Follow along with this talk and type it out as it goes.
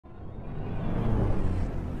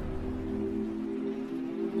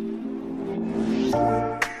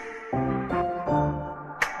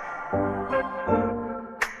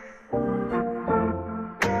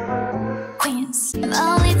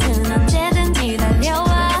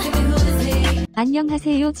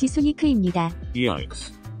안녕하세요, 지소니크입니다.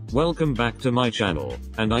 Yikes. Welcome back to my channel,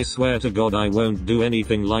 and I swear to God I won't do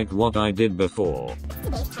anything like what I did before.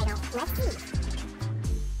 Today's title, let's see.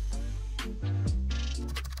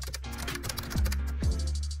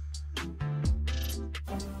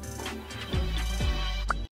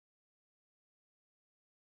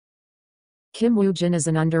 Kim Woo-jin is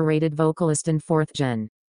an underrated vocalist in 4th gen.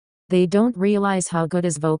 They don't realize how good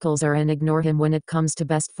his vocals are and ignore him when it comes to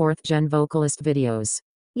best 4th gen vocalist videos.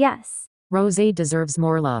 Yes. Rosé deserves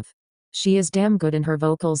more love. She is damn good in her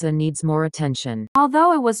vocals and needs more attention.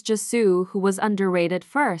 Although it was Jisoo who was underrated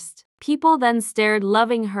first, people then stared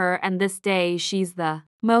loving her, and this day she's the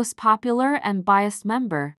most popular and biased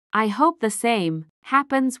member. I hope the same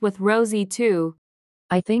happens with Rosie too.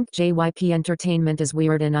 I think JYP Entertainment is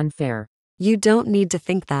weird and unfair. You don't need to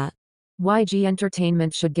think that. YG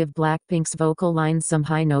Entertainment should give Blackpink's vocal lines some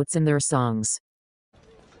high notes in their songs.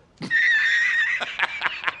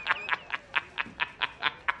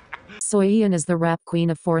 Soyeon is the rap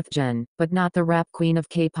queen of 4th gen, but not the rap queen of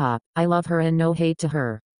K-pop. I love her and no hate to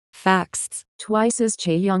her. Facts. Twice's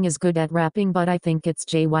Chaeyoung is good at rapping, but I think it's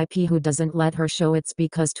JYP who doesn't let her show it's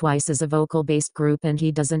because Twice is a vocal-based group and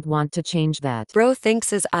he doesn't want to change that. Bro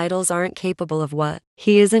thinks his idols aren't capable of what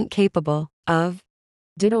he isn't capable of.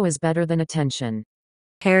 Ditto is better than Attention.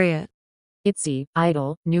 Harriet. ITZY,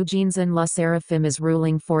 Idol, New Jeans and La Seraphim is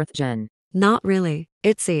ruling 4th gen. Not really.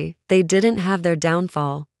 ITZY, they didn't have their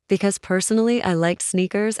downfall, because personally I liked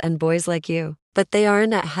Sneakers and Boys Like You, but they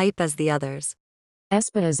aren't at hype as the others.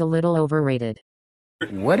 aespa is a little overrated.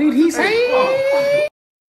 What did he say?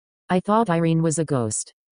 I thought Irene was a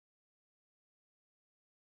ghost.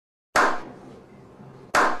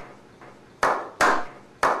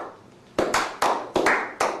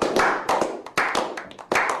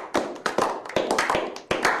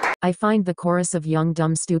 I find the chorus of Young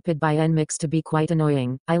Dumb Stupid by NMIX to be quite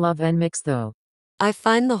annoying. I love NMIX though. I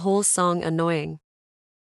find the whole song annoying.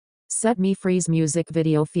 Set Me Free's music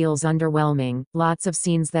video feels underwhelming, lots of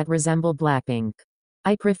scenes that resemble Blackpink.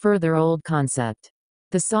 I prefer their old concept.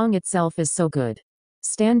 The song itself is so good.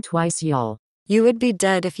 Stand Twice y'all. You would be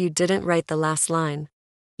dead if you didn't write the last line.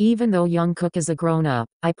 Even though Jungkook is a grown-up,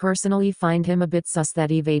 I personally find him a bit sus that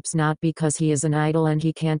he vapes not because he is an idol and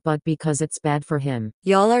he can't but because it's bad for him.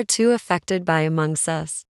 Y'all are too affected by Among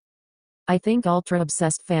Us. I think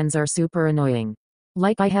ultra-obsessed fans are super annoying.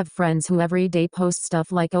 Like I have friends who every day post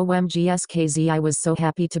stuff like OMGSKZ I was so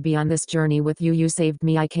happy to be on this journey with you, you saved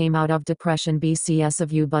me, I came out of depression BCS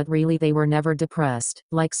of you, but really they were never depressed.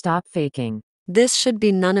 Like, stop faking. This should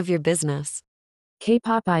be none of your business.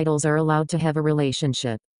 K-pop idols are allowed to have a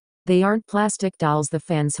relationship. They aren't plastic dolls. The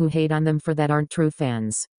fans who hate on them for that aren't true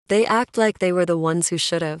fans. They act like they were the ones who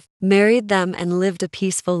should have married them and lived a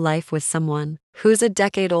peaceful life with someone who's a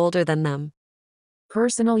decade older than them.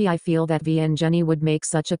 Personally, I feel that V and Jennie would make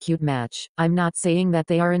such a cute match. I'm not saying that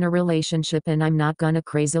they are in a relationship and I'm not gonna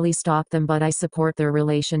crazily stalk them, but I support their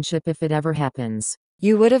relationship if it ever happens.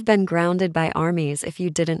 You would have been grounded by armies if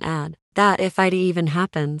you didn't add that if it even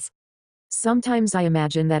happens. Sometimes I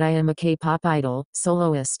imagine that I am a K-pop idol,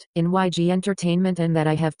 soloist, in YG Entertainment and that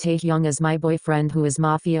I have Taehyung as my boyfriend who is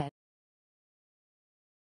Mafia.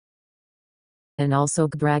 And also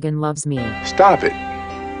Dragon loves me. Stop it.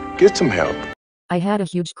 Get some help. I had a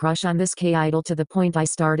huge crush on this K-idol to the point I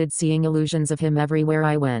started seeing illusions of him everywhere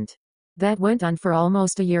I went. That went on for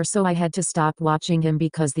almost a year, so I had to stop watching him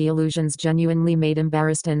because the illusions genuinely made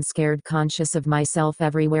embarrassed and scared conscious of myself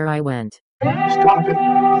everywhere I went. Stop it.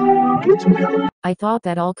 Get some help. I thought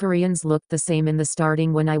that all Koreans looked the same in the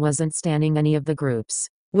starting when I wasn't standing any of the groups.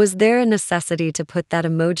 Was there a necessity to put that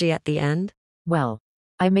emoji at the end? Well,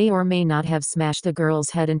 I may or may not have smashed a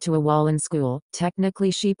girl's head into a wall in school. Technically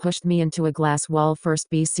she pushed me into a glass wall first.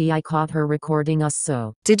 BC I caught her recording us,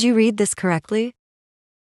 so. Did you read this correctly?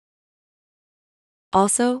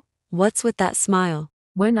 Also, what's with that smile?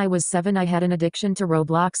 When I was 7 I had an addiction to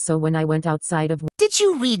Roblox, so when I went outside of Did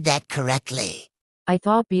you read that correctly? I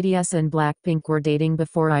thought BTS and Blackpink were dating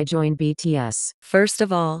before I joined BTS. First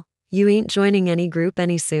of all, you ain't joining any group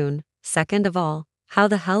any soon. Second of all, how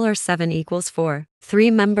the hell are 7 equals 4?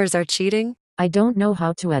 3 members are cheating? I don't know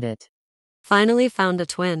how to edit. Finally found a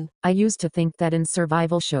twin. I used to think that in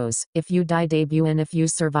survival shows, if you die debut and if you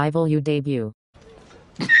survival you debut.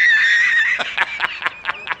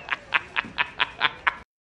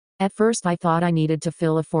 At first I thought I needed to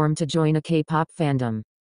fill a form to join a K-pop fandom.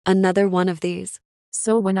 Another one of these.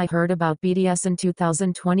 So when I heard about BTS in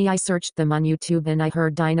 2020, I searched them on YouTube and I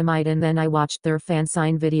heard Dynamite, and then I watched their fan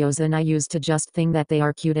sign videos, and I used to just think that they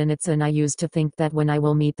are cute and I used to think that when I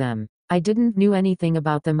will meet them. I didn't knew anything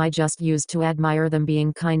about them, I just used to admire them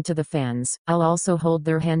being kind to the fans. I'll also hold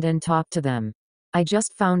their hand and talk to them. I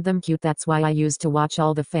just found them cute, that's why I used to watch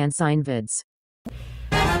all the fan sign vids.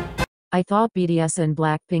 I thought BTS and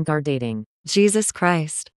Blackpink are dating. Jesus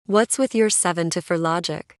Christ. What's with your 7 to for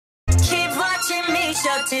logic? Keep watching me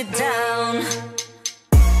shut it down.